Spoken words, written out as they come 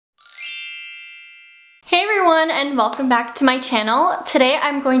Hey everyone, and welcome back to my channel. Today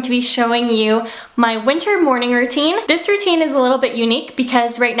I'm going to be showing you my winter morning routine. This routine is a little bit unique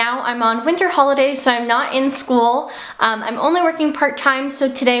because right now I'm on winter holidays, so I'm not in school. I'm only working part-time,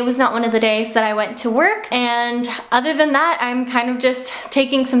 so today was not one of the days that I went to work, and other than that I'm kind of just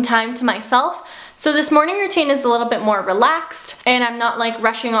taking some time to myself. So this morning routine is a little bit more relaxed and I'm not like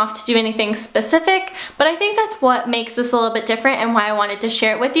rushing off to do anything specific, but I think that's what makes this a little bit different and why I wanted to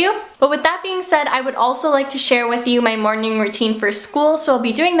share it with you. But with that being said, I would also like to share with you my morning routine for school, so I'll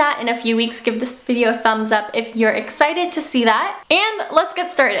be doing that in a few weeks. Give this video a thumbs up if you're excited to see that. And let's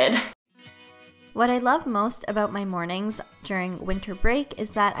get started. What I love most about my mornings during winter break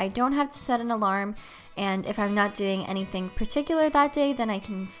is that I don't have to set an alarm, and if I'm not doing anything particular that day, then I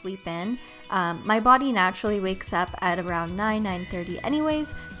can sleep in. My body naturally wakes up at around 9:30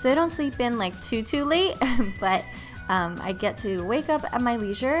 anyways, so I don't sleep in like too late, but I get to wake up at my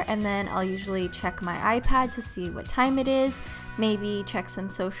leisure, and then I'll usually check my iPad to see what time it is, maybe check some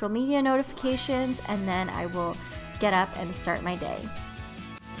social media notifications, and then I will get up and start my day.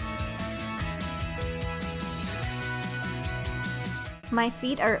 My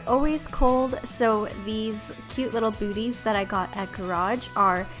feet are always cold, so these cute little booties that I got at Garage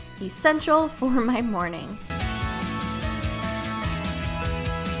are essential for my morning.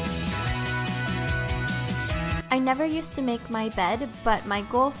 I never used to make my bed, but my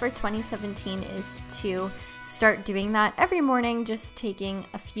goal for 2017 is to start doing that every morning, just taking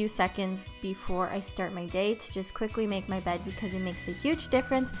a few seconds before I start my day to just quickly make my bed, because it makes a huge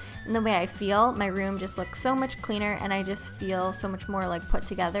difference in the way I feel. My room just looks so much cleaner and I just feel so much more like put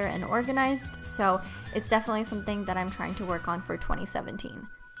together and organized. So it's definitely something that I'm trying to work on for 2017.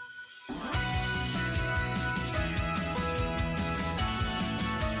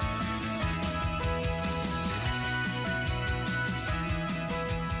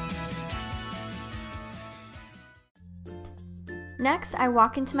 Next, I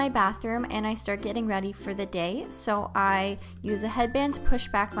walk into my bathroom and I start getting ready for the day. So I use a headband to push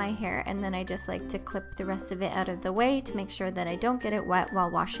back my hair, and then I just like to clip the rest of it out of the way to make sure that I don't get it wet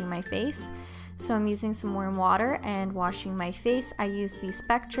while washing my face. So I'm using some warm water and washing my face. I use the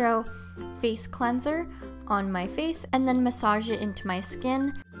Spectro face cleanser on my face and then massage it into my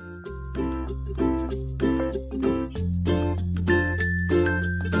skin.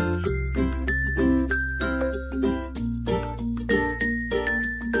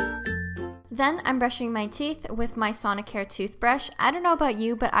 Then I'm brushing my teeth with my Sonicare toothbrush. I don't know about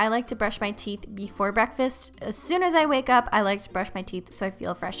you, but I like to brush my teeth before breakfast. As soon as I wake up, I like to brush my teeth so I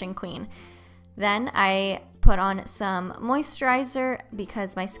feel fresh and clean. Then I put on some moisturizer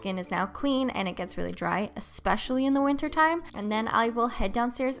because my skin is now clean and it gets really dry, especially in the winter time. And then I will head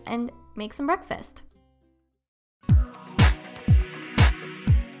downstairs and make some breakfast.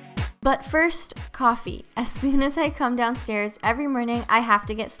 But first, coffee. As soon as I come downstairs every morning, I have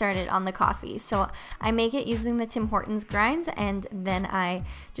to get started on the coffee. So I make it using the Tim Hortons grinds, and then I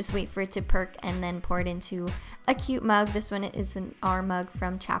just wait for it to perk and then pour it into a cute mug. This one is an R mug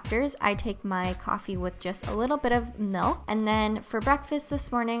from Chapters. I take my coffee with just a little bit of milk. And then for breakfast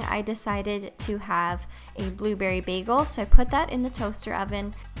this morning, I decided to have a blueberry bagel. So I put that in the toaster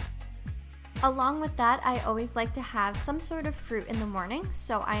oven. Along with that, I always like to have some sort of fruit in the morning,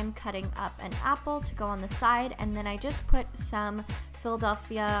 so I am cutting up an apple to go on the side, and then I just put some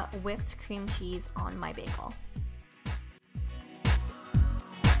Philadelphia whipped cream cheese on my bagel.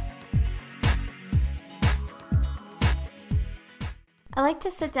 I like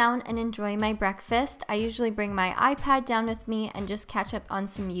to sit down and enjoy my breakfast. I usually bring my iPad down with me and just catch up on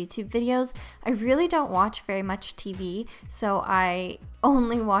some YouTube videos. I really don't watch very much TV, so I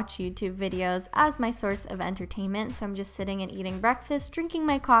only watch YouTube videos as my source of entertainment. So I'm just sitting and eating breakfast, drinking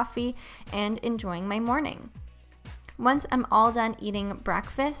my coffee, and enjoying my morning. Once I'm all done eating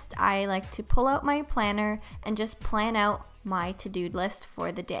breakfast, I like to pull out my planner and just plan out my to-do list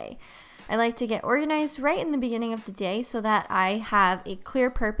for the day. I like to get organized right in the beginning of the day so that I have a clear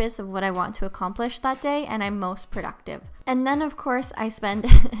purpose of what I want to accomplish that day and I'm most productive. And then of course I spend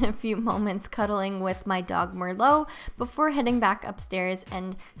a few moments cuddling with my dog Merlot before heading back upstairs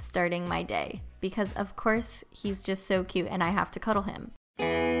and starting my day, because of course he's just so cute and I have to cuddle him.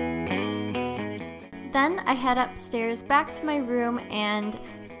 Then I head upstairs back to my room and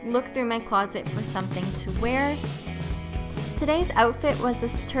look through my closet for something to wear. Today's outfit was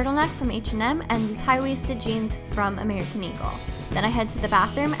this turtleneck from H&M and these high-waisted jeans from American Eagle. Then I head to the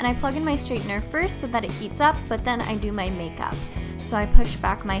bathroom and I plug in my straightener first so that it heats up, but then I do my makeup. So I push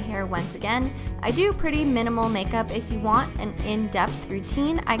back my hair once again. I do pretty minimal makeup. If you want an in-depth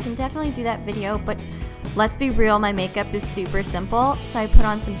routine, I can definitely do that video, but Let's be real, my makeup is super simple, so I put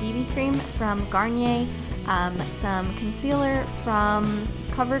on some BB cream from Garnier, some concealer from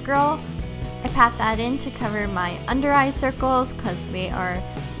CoverGirl. I pat that in to cover my under eye circles because they are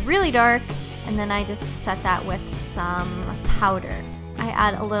really dark, and then I just set that with some powder. I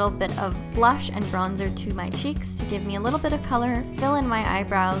add a little bit of blush and bronzer to my cheeks to give me a little bit of color, fill in my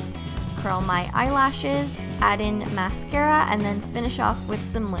eyebrows, curl my eyelashes, add in mascara, and then finish off with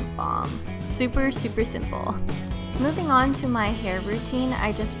some lip balm. Super, super simple. Moving on to my hair routine,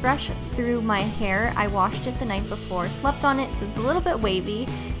 I just brush through my hair. I washed it the night before, slept on it so it's a little bit wavy,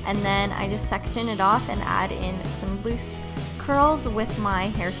 and then I just section it off and add in some loose curls with my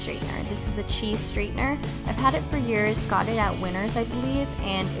hair straightener. This is a cheese straightener. I've had it for years, got it at Winners I believe,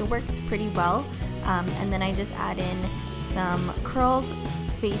 and it works pretty well. And then I just add in some curls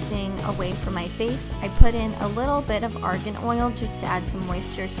facing away from my face. I put in a little bit of argan oil just to add some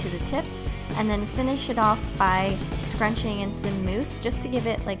moisture to the tips, and then finish it off by scrunching in some mousse just to give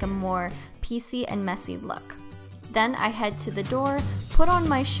it like a more piecey and messy look. Then I head to the door, put on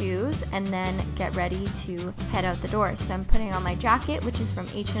my shoes, and then get ready to head out the door. So I'm putting on my jacket, which is from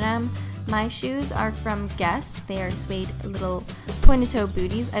H&M. My shoes are from Guess. They are suede little pointed toe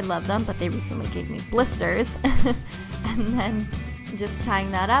booties. I love them, but they recently gave me blisters. And then just tying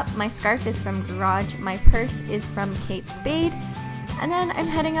that up. My scarf is from Garage. My purse is from Kate Spade. And then I'm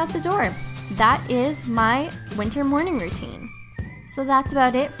heading out the door. That is my winter morning routine. So that's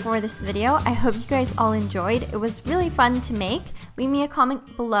about it for this video. I hope you guys all enjoyed. It was really fun to make. Leave me a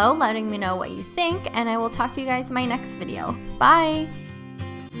comment below letting me know what you think, and I will talk to you guys in my next video. Bye!